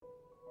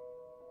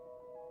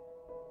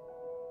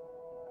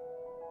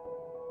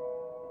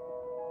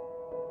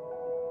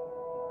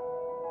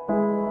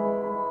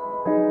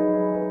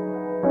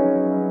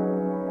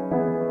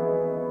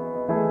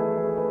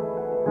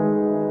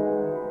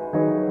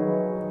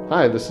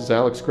Hi, this is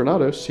Alex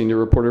Granados, Senior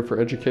Reporter for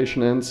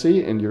Education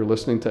NC, and you're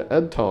listening to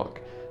Ed Talk.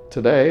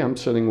 Today, I'm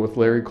sitting with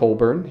Larry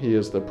Colbourne. He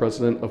is the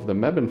president of the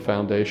Mebane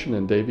Foundation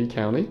in Davie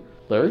County.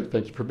 Larry,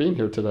 thank you for being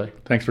here today.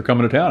 Thanks for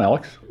coming to town,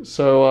 Alex.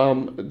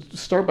 So,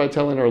 start by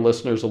telling our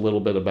listeners a little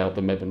bit about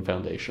the Mebane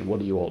Foundation.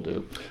 What do you all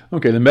do?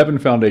 Okay, the Mebane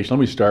Foundation,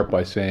 let me start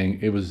by saying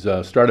it was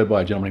started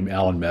by a gentleman named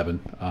Alan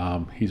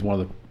Mebane. He's one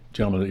of the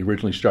gentlemen that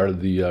originally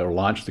started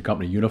launched the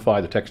company Unify,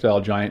 the textile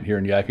giant here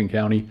in Yadkin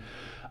County.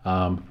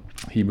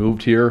 He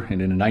moved here, and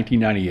in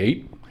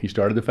 1998, he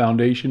started the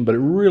foundation, but it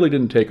really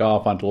didn't take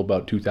off until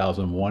about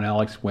 2001,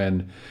 Alex,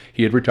 when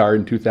he had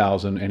retired in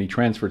 2000, and he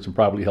transferred some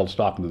privately held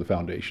stock into the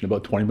foundation,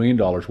 about $20 million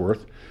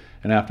worth.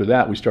 And after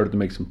that, we started to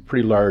make some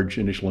pretty large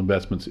initial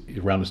investments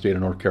around the state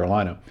of North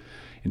Carolina.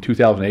 In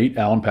 2008,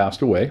 Alan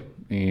passed away,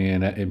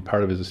 and in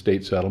part of his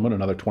estate settlement,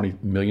 another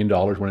 $20 million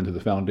went into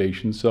the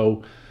foundation.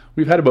 So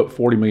we've had about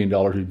 $40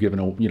 million we've given,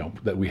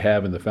 that we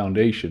have in the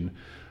foundation.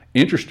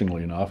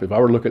 Interestingly enough, if I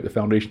were to look at the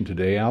foundation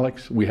today,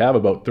 Alex, we have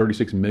about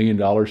 $36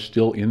 million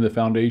still in the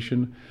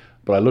foundation.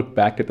 But I look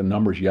back at the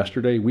numbers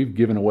yesterday, we've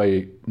given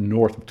away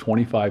north of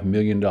 $25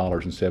 million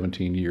in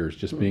 17 years,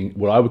 just being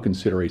what I would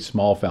consider a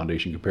small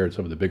foundation compared to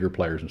some of the bigger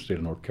players in the state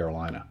of North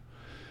Carolina.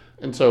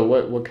 And so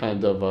what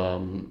kind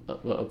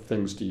of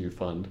things do you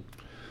fund?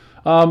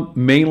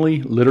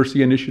 Mainly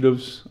literacy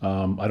initiatives.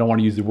 I don't want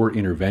to use the word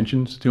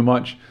interventions too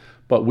much,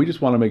 but we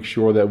just want to make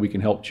sure that we can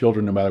help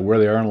children no matter where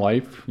they are in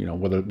life,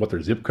 whether what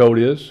their zip code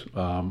is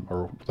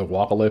or the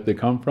walk of life they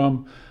come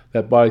from,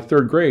 that by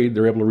third grade,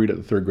 they're able to read at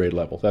the third grade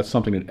level. That's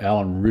something that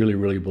Alan really,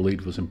 really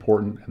believed was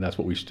important, and that's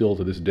what we still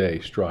to this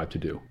day strive to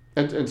do.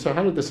 And so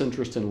how did this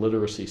interest in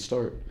literacy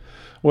start?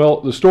 Well,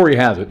 the story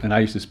has it, and I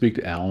used to speak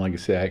to Alan. Like I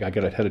say, had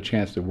a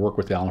chance to work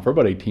with Alan for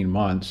about 18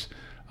 months.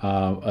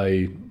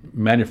 A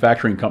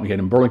manufacturing company he had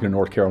in Burlington,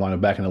 North Carolina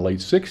back in the late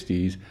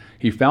 60s,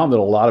 he found that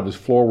a lot of his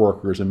floor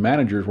workers and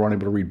managers were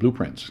unable to read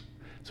blueprints.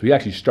 So he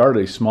actually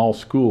started a small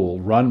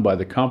school run by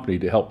the company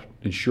to help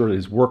ensure that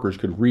his workers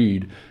could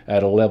read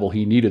at a level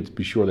he needed to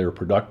be sure they were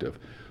productive.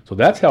 So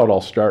that's how it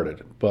all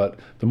started. But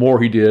the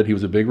more he did, he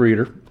was a big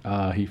reader.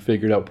 He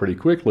figured out pretty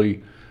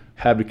quickly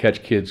how to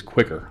catch kids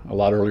quicker, a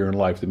lot earlier in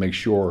life, to make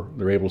sure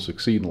they're able to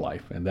succeed in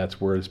life. And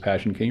that's where his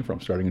passion came from,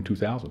 starting in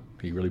 2000.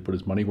 He really put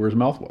his money where his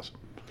mouth was.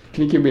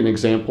 Can you give me an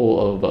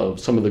example of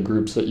some of the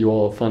groups that you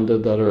all have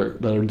funded that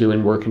are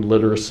doing work in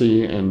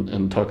literacy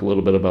and talk a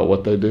little bit about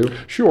what they do?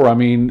 Sure. I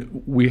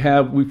mean, we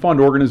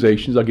fund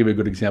organizations. I'll give you a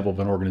good example of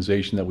an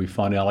organization that we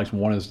fund, Alex.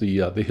 One is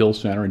the Hill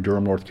Center in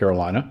Durham, North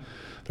Carolina.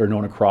 They're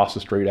known across the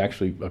state,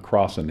 actually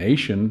across the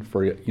nation,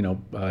 for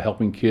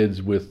helping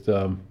kids with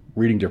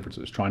reading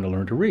differences, trying to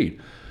learn to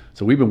read.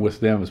 So we've been with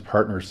them as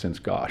partners since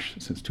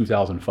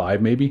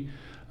 2005 maybe.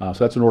 So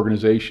that's an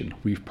organization.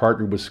 We've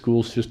partnered with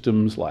school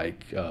systems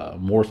like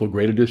Mooresville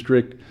Greater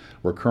District.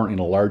 We're currently in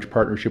a large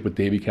partnership with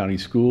Davie County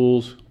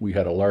Schools. We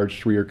had a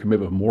large 3-year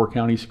commitment with Moore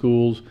County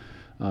Schools.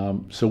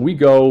 So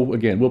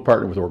we'll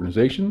partner with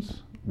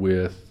organizations,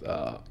 with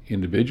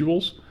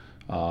individuals.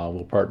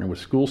 We'll partner with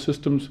school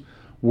systems,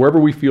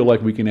 wherever we feel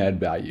like we can add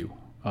value.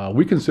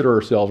 We consider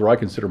ourselves, or I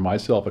consider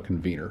myself, a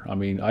convener. I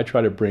mean, I try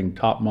to bring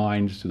top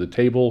minds to the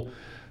table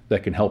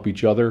that can help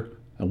each other.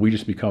 And we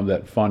just become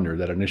that funder,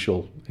 that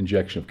initial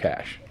injection of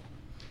cash.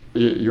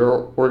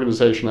 Your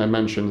organization, I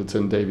mentioned, it's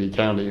in Davie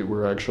County.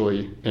 We're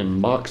actually in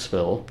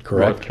Mocksville,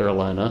 correct, North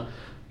Carolina.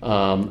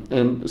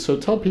 And so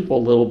tell people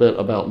a little bit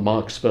about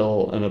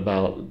Mocksville and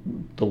about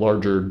the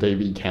larger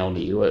Davie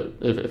County.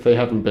 If they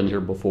haven't been here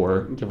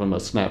before, give them a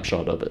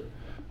snapshot of it.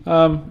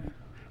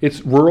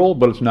 It's rural,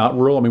 but it's not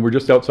rural. I mean, we're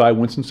just outside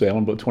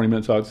Winston-Salem, about 20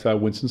 minutes outside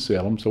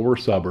Winston-Salem, so we're a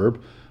suburb.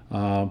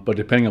 But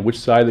depending on which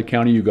side of the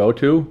county you go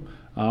to,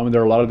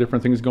 there are a lot of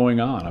different things going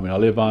on. I mean, I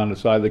live on the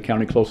side of the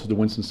county closest to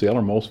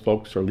Winston-Salem. Most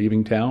folks are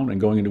leaving town and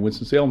going into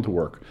Winston-Salem to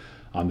work.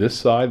 On this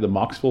side, the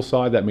Mocksville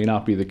side, that may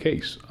not be the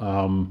case.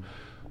 So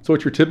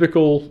it's your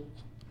typical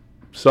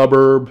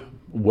suburb,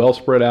 well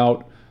spread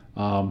out.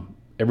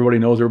 Everybody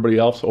knows everybody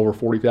else, over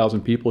 40,000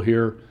 people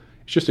here.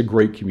 It's just a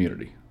great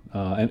community.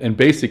 And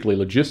basically,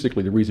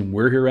 logistically, the reason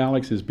we're here,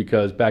 Alex, is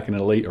because back in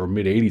the late or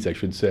mid-'80s, I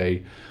should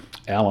say,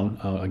 Alan,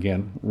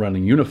 again,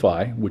 running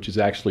Unify, which is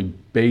actually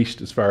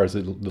based, as far as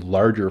the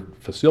larger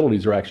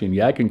facilities are actually in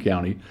Yadkin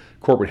County.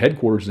 Corporate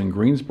headquarters is in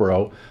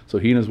Greensboro. So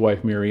he and his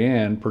wife, Mary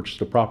Ann, purchased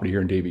a property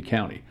here in Davie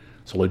County.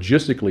 So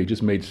logistically, it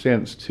just made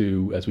sense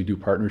to, as we do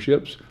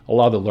partnerships, a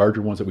lot of the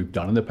larger ones that we've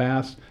done in the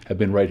past have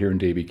been right here in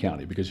Davie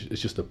County, because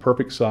it's just the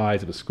perfect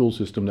size of a school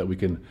system that we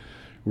can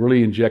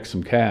really inject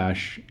some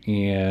cash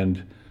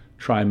and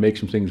try and make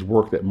some things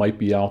work that might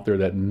be out there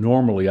that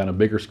normally on a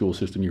bigger school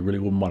system you really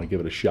wouldn't want to give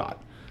it a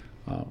shot.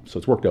 So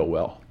it's worked out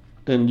well.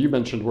 And you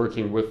mentioned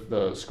working with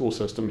the school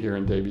system here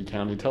in Davie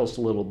County. Tell us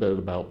a little bit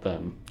about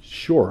them.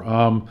 Sure.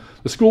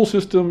 The school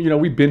system,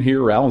 we've been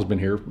here, or Alan's been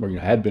here, or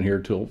had been here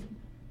till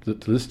to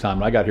this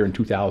time. I got here in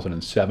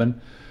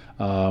 2007.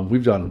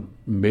 We've done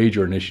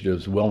major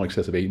initiatives well in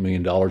excess of $8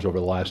 million over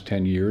the last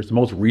 10 years. The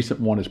most recent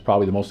one is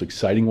probably the most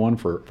exciting one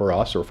for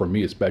us, or for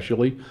me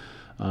especially.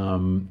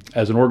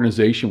 As an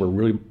organization, we're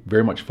really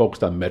very much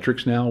focused on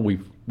metrics now.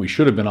 We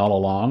should have been all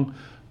along,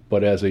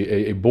 but as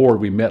a board,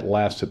 we met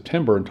last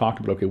September and talked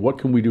about, okay, what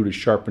can we do to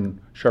sharpen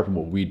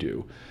what we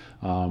do?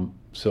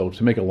 So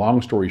to make a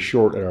long story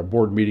short, at our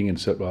board meeting in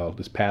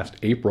this past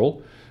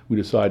April, we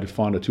decided to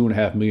fund a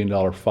 $2.5 million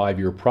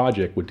 5-year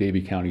project with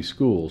Davie County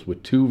Schools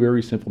with 2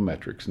 very simple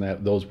metrics.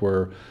 And those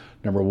were,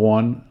 number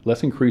 1,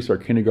 let's increase our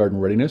kindergarten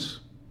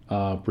readiness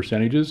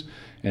percentages.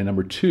 And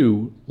number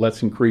 2,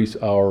 let's increase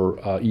our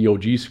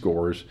EOG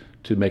scores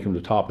to make them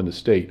the top in the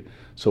state.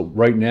 So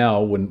right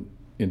now,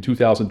 in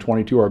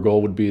 2022, our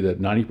goal would be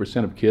that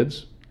 90% of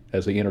kids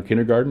as they enter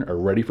kindergarten are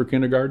ready for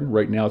kindergarten.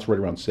 Right now, it's right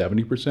around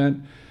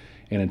 70%.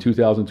 And in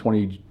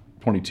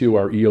 2022,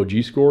 our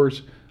EOG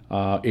scores,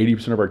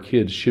 80% of our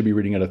kids should be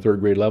reading at a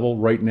 3rd grade level.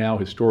 Right now,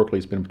 historically,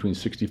 it's been between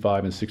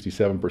 65 and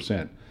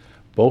 67%.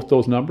 Both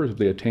those numbers, if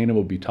they attain them,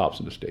 will be tops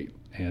in the state.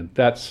 And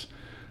that's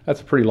a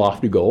pretty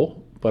lofty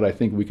goal, but I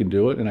think we can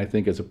do it. And I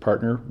think as a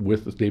partner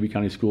with the Davie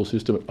County school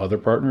system and other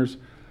partners,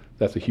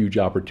 that's a huge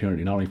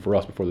opportunity, not only for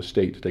us, but for the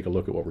state to take a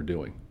look at what we're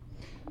doing.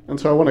 And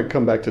so I want to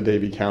come back to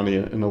Davie County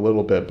in a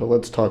little bit, but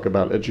let's talk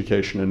about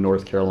education in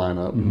North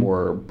Carolina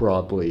more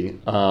broadly.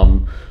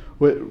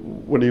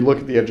 When you look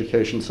at the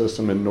education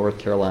system in North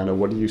Carolina,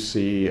 what do you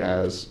see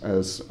as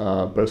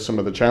both some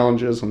of the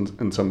challenges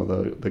and some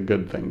of the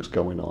good things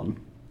going on?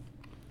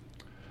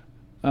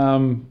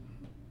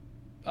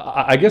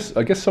 I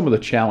guess some of the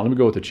challenge. Let me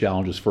go with the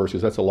challenges first,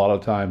 because that's a lot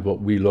of times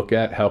what we look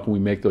at. How can we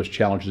make those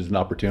challenges and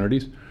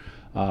opportunities?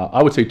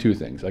 I would say 2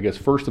 things. I guess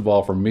first of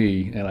all, for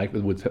me, and I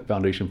with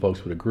Foundation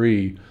folks would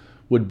agree,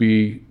 would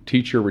be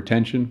teacher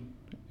retention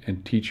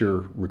and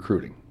teacher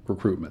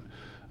recruitment.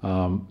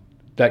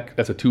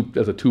 That's a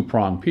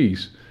 2-pronged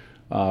piece.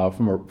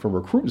 From a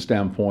recruitment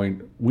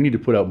standpoint, we need to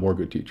put out more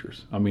good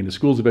teachers. I mean, the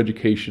schools of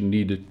education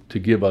need to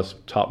give us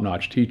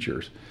top-notch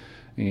teachers,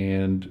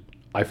 and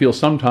I feel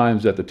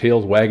sometimes that the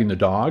tail's wagging the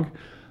dog.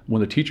 When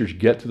the teachers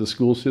get to the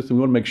school system,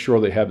 we want to make sure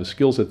they have the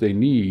skills that they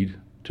need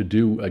to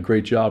do a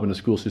great job in the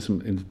school system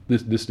in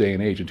this day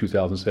and age in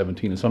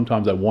 2017. And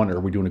sometimes I wonder, are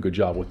we doing a good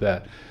job with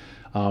that?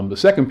 The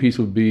second piece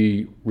would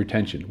be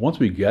retention. Once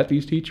we get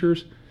these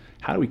teachers,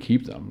 how do we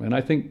keep them? And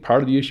I think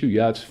part of the issue,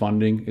 it's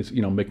funding. It's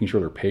making sure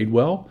they're paid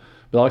well.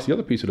 But I guess the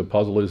other piece of the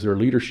puzzle is their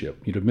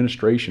leadership,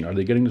 administration. Are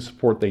they getting the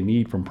support they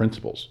need from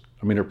principals?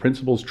 I mean, are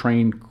principals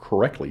trained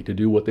correctly to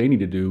do what they need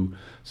to do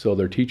so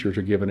their teachers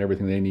are given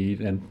everything they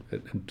need, and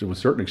to a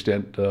certain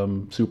extent,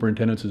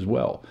 superintendents as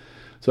well.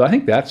 So I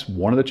think that's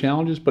one of the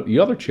challenges. But the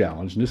other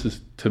challenge, and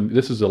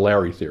this is a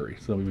Larry theory,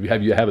 so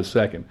you have a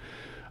second.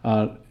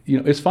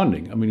 It's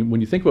funding. I mean,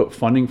 when you think about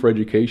funding for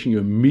education, you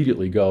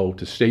immediately go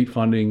to state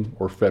funding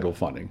or federal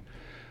funding.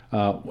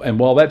 And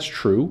while that's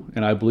true,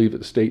 and I believe that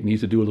the state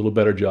needs to do a little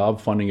better job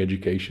funding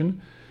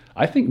education,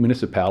 I think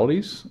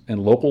municipalities and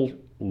local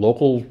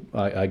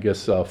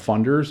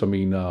funders,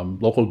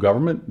 local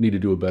government need to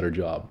do a better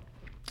job.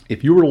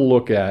 If you were to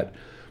look at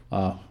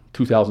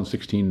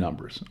 2016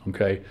 numbers,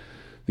 okay,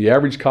 the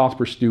average cost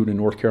per student in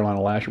North Carolina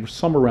last year was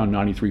somewhere around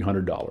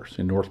 $9,300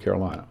 in North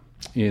Carolina.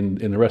 In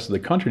the rest of the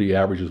country, the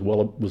average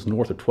was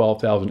north of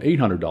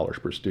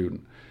 $12,800 per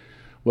student.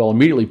 Well,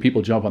 immediately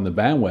people jump on the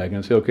bandwagon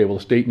and say, okay, well,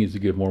 the state needs to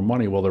give more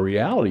money. Well, the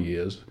reality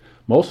is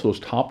most of those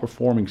top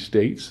performing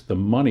states, the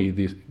money,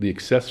 the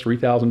excess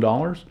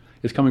 $3,000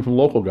 is coming from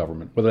local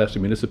government, whether that's the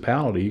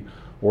municipality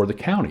or the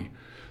county.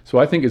 So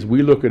I think as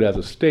we look at it as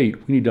a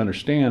state, we need to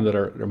understand that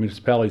our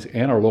municipalities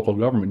and our local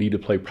government need to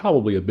play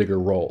probably a bigger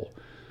role.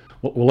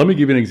 Well, let me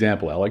give you an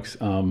example, Alex.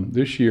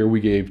 This year we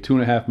gave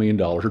 $2.5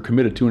 million, or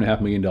committed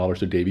 $2.5 million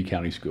to Davie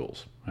County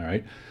Schools. All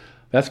right,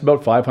 that's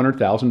about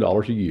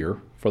 $500,000 a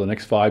year for the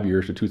next 5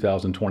 years to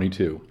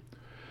 2022,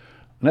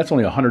 and that's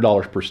only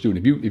 $100 per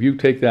student. If you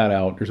take that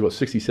out, there's about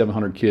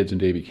 6,700 kids in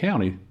Davie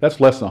County. That's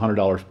less than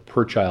 $100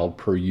 per child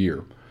per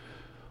year.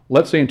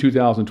 Let's say in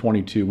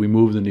 2022 we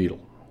move the needle.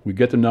 We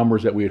get the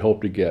numbers that we had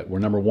hoped to get. We're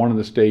number 1 in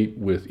the state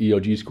with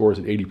EOG scores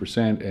at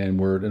 80%, and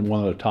we're in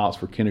one of the tops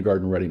for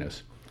kindergarten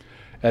readiness.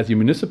 As a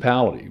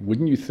municipality,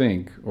 wouldn't you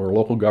think, or a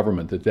local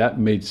government, that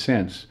made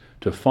sense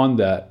to fund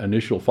that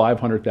initial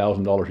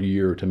 $500,000 a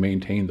year to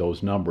maintain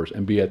those numbers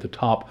and be at the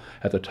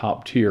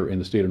top tier in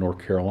the state of North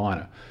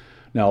Carolina?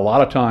 Now, a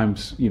lot of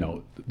times,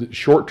 the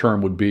short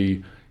term would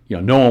be,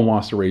 no one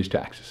wants to raise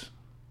taxes.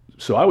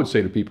 So I would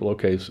say to people,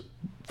 okay, so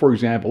for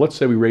example, let's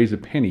say we raise a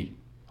penny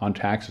on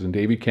taxes in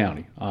Davie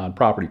County on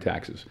property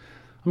taxes.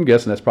 I'm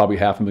guessing that's probably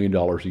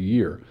 $500,000 a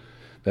year.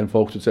 Then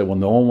folks would say, well,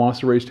 no one wants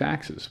to raise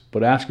taxes.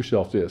 But ask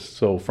yourself this.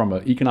 So from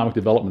an economic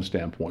development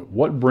standpoint,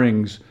 what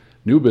brings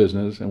new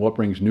business and what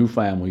brings new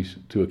families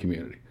to a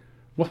community?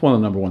 What's one of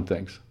the number 1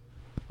 things?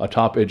 A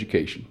top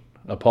education,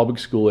 a public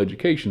school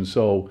education.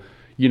 So,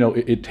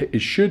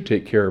 it should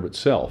take care of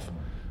itself.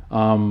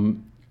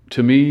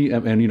 To me,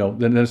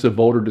 then it's a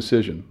voter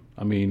decision.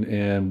 I mean,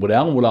 and what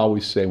Alan would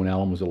always say when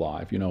Alan was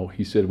alive,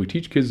 he said, we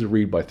teach kids to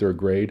read by 3rd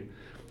grade.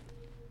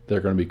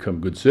 They're going to become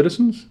good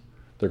citizens.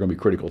 They're going to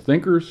be critical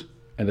thinkers.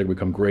 And they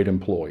become great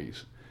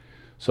employees.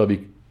 So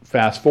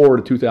fast forward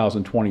to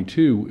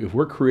 2022, if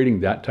we're creating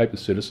that type of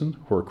citizen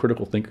who are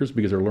critical thinkers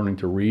because they're learning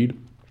to read,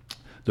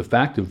 the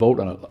fact to vote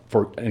on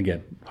and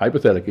again,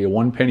 hypothetically, a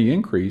 1 penny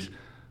increase,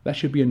 that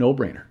should be a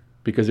no-brainer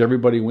because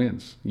everybody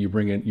wins. You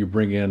bring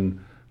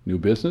in new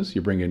business,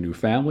 you bring in new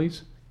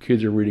families,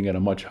 kids are reading at a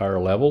much higher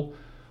level,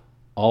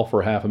 all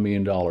for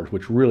 $500,000,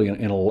 which really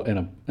in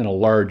a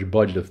large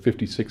budget of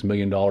 $56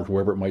 million,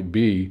 wherever it might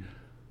be,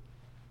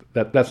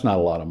 that's not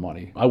a lot of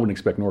money. I wouldn't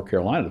expect North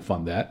Carolina to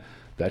fund that.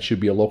 That should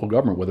be a local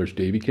government, whether it's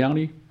Davie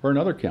County or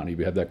another county, if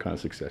you have that kind of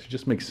success. It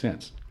just makes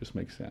sense.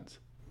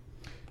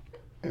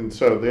 And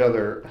so the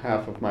other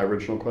half of my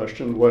original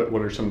question, what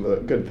are some of the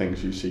good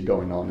things you see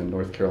going on in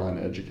North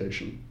Carolina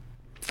education?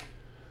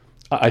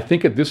 I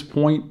think at this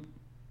point,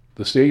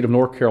 the state of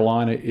North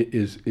Carolina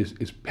is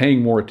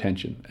paying more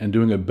attention and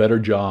doing a better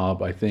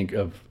job, I think,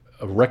 of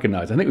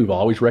recognizing. I think we've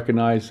always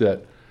recognized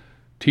that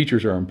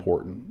teachers are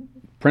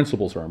important,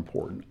 principals are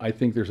important. I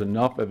think there's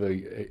enough of a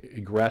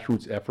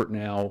grassroots effort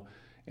now,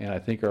 and I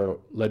think our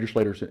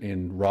legislators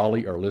in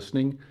Raleigh are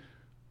listening.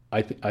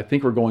 I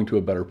think we're going to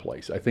a better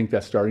place. I think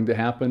that's starting to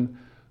happen.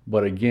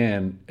 But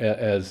again,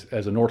 as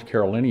a North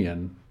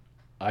Carolinian,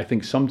 I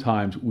think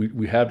sometimes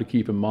we have to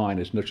keep in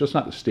mind, it's just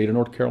not the state of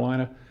North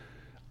Carolina.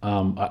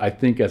 I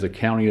think as a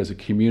county, as a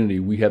community,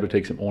 we have to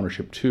take some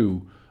ownership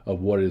too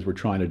of what it is we're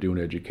trying to do in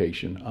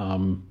education.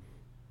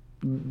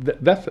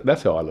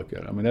 That's how I look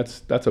at it. I mean,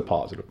 that's a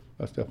positive.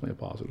 That's definitely a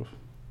positive.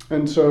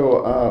 And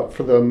so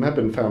for the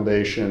Mebane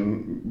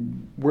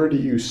Foundation, where do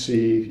you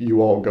see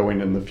you all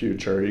going in the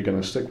future? Are you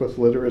going to stick with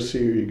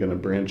literacy? Are you going to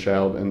branch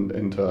out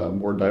into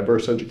more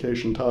diverse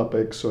education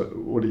topics?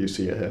 What do you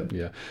see ahead?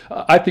 Yeah,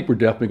 I think we're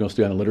definitely going to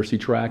stay on the literacy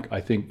track. I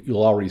think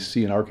you'll already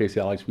see in our case,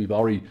 Alex, we've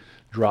already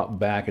dropped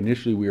back.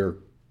 Initially, we were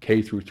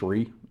K through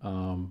 3,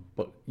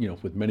 but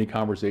with many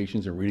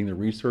conversations and reading the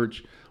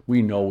research,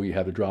 we know we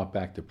have to drop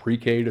back to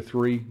pre-K to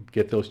 3,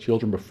 get those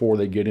children before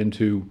they get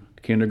into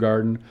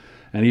kindergarten.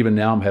 And even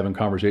now I'm having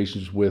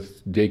conversations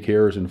with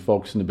daycares and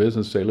folks in the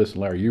business say,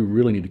 listen, Larry, you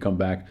really need to come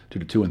back to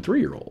the 2 and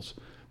 3-year-olds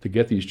to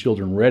get these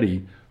children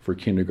ready for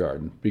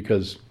kindergarten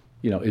because,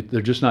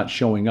 they're just not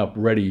showing up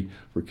ready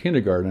for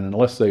kindergarten. And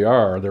unless they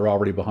are, they're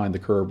already behind the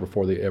curve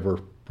before they ever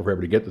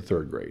to get to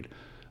 3rd grade.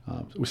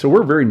 So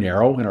we're very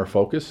narrow in our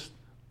focus,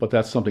 but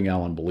that's something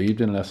Alan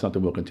believed in, and that's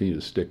something we'll continue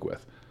to stick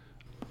with.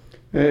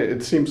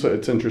 It seems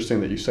it's interesting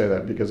that you say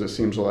that because it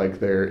seems like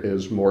there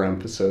is more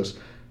emphasis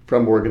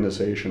from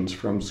organizations,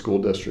 from school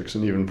districts,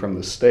 and even from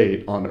the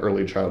state on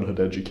early childhood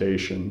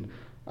education.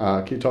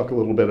 Can you talk a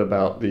little bit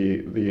about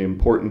the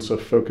importance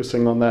of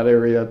focusing on that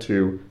area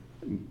to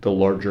the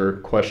larger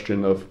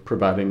question of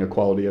providing a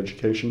quality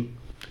education?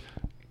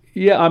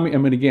 Yeah, I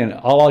mean, again,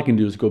 all I can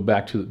do is go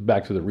back to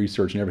the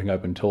research and everything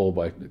I've been told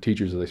by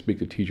teachers as I speak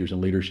to teachers in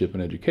leadership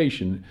and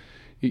education.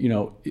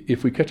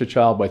 If we catch a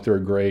child by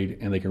 3rd grade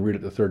and they can read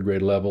at the 3rd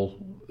grade level,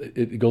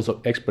 it goes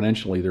up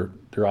exponentially,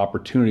 their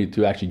opportunity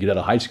to actually get out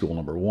of high school,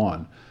 number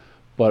one,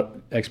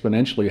 but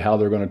exponentially how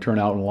they're going to turn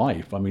out in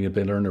life. I mean, if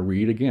they learn to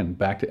read, again,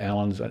 back to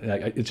Alan's,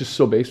 it's just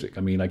so basic.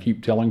 I mean, I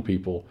keep telling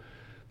people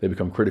they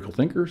become critical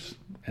thinkers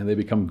and they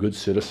become good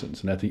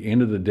citizens. And at the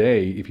end of the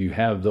day, if you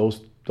have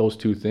those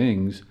 2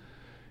 things,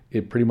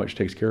 it pretty much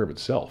takes care of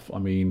itself. I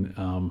mean,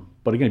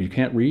 but again, if you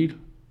can't read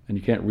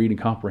and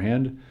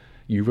comprehend,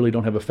 you really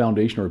don't have a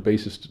foundation or a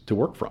basis to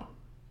work from.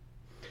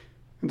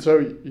 And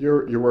so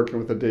you're working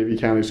with the Davie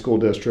County School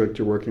District,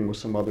 you're working with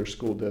some other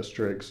school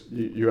districts,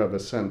 you have a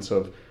sense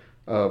of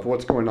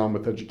what's going on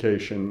with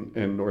education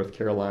in North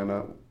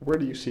Carolina. Where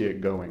do you see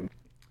it going?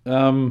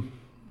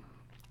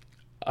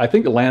 I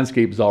think the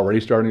landscape is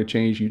already starting to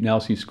change. You now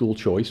see school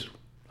choice.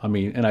 I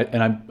mean, and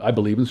I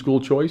believe in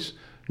school choice.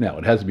 Now,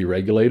 it has to be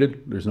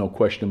regulated. There's no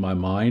question in my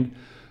mind.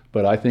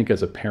 But I think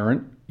as a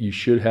parent, you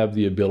should have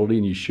the ability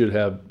and you should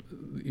have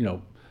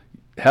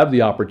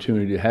the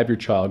opportunity to have your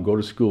child go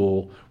to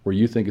school where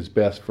you think is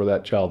best for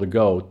that child to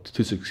go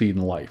to succeed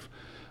in life.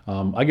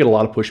 I get a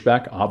lot of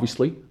pushback,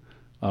 obviously.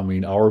 I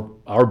mean,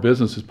 our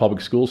business is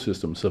public school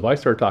system. So if I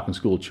start talking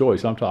school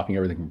choice, I'm talking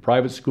everything from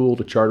private school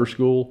to charter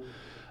school.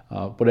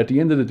 But at the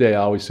end of the day,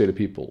 I always say to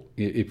people,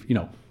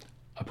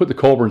 I put the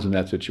Colbournes in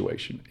that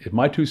situation. If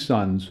my 2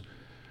 sons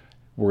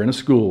were in a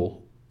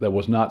school that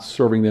was not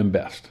serving them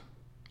best,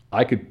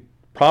 I could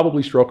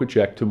probably stroke a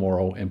check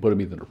tomorrow and put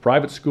them either in a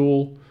private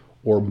school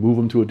or move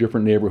them to a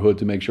different neighborhood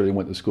to make sure they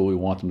went to the school we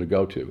want them to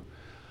go to.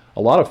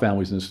 A lot of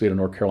families in the state of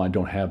North Carolina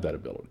don't have that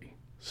ability.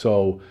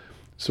 So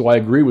I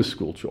agree with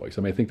school choice.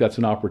 I mean, I think that's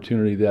an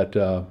opportunity that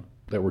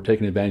we're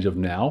taking advantage of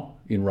now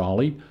in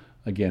Raleigh.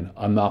 Again,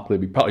 I'm not going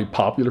to be probably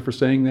popular for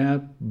saying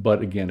that,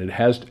 but again, it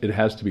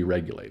has to be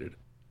regulated.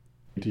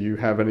 Do you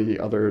have any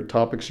other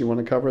topics you want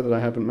to cover that I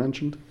haven't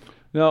mentioned?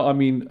 No, I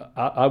mean,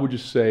 I would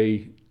just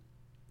say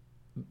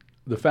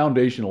the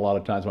foundation, a lot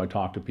of times when I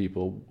talk to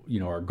people,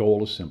 our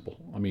goal is simple.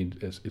 I mean,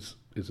 it's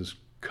as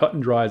cut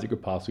and dry as it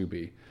could possibly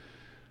be.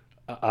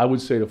 I would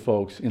say to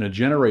folks, in a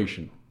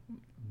generation,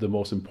 the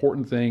most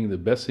important thing, the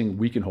best thing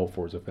we can hope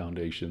for as a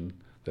foundation,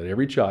 that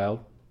every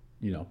child,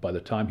 by the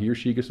time he or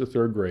she gets to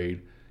 3rd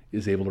grade,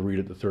 is able to read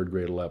at the 3rd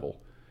grade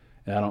level.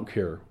 And I don't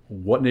care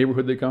what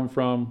neighborhood they come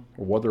from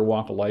or what their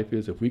walk of life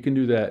is. If we can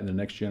do that in the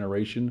next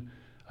generation,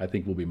 I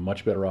think we'll be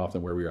much better off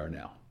than where we are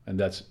now. And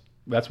that's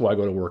why I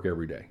go to work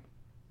every day.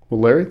 Well,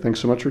 Larry, thanks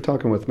so much for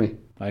talking with me.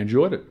 I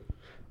enjoyed it.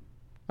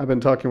 I've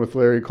been talking with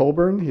Larry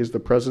Colbourne. He's the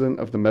president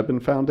of the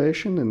Mebane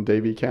Foundation in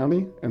Davie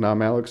County. And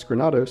I'm Alex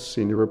Granados,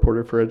 senior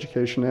reporter for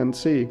Education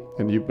NC.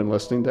 And you've been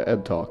listening to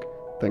Ed Talk.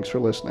 Thanks for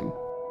listening.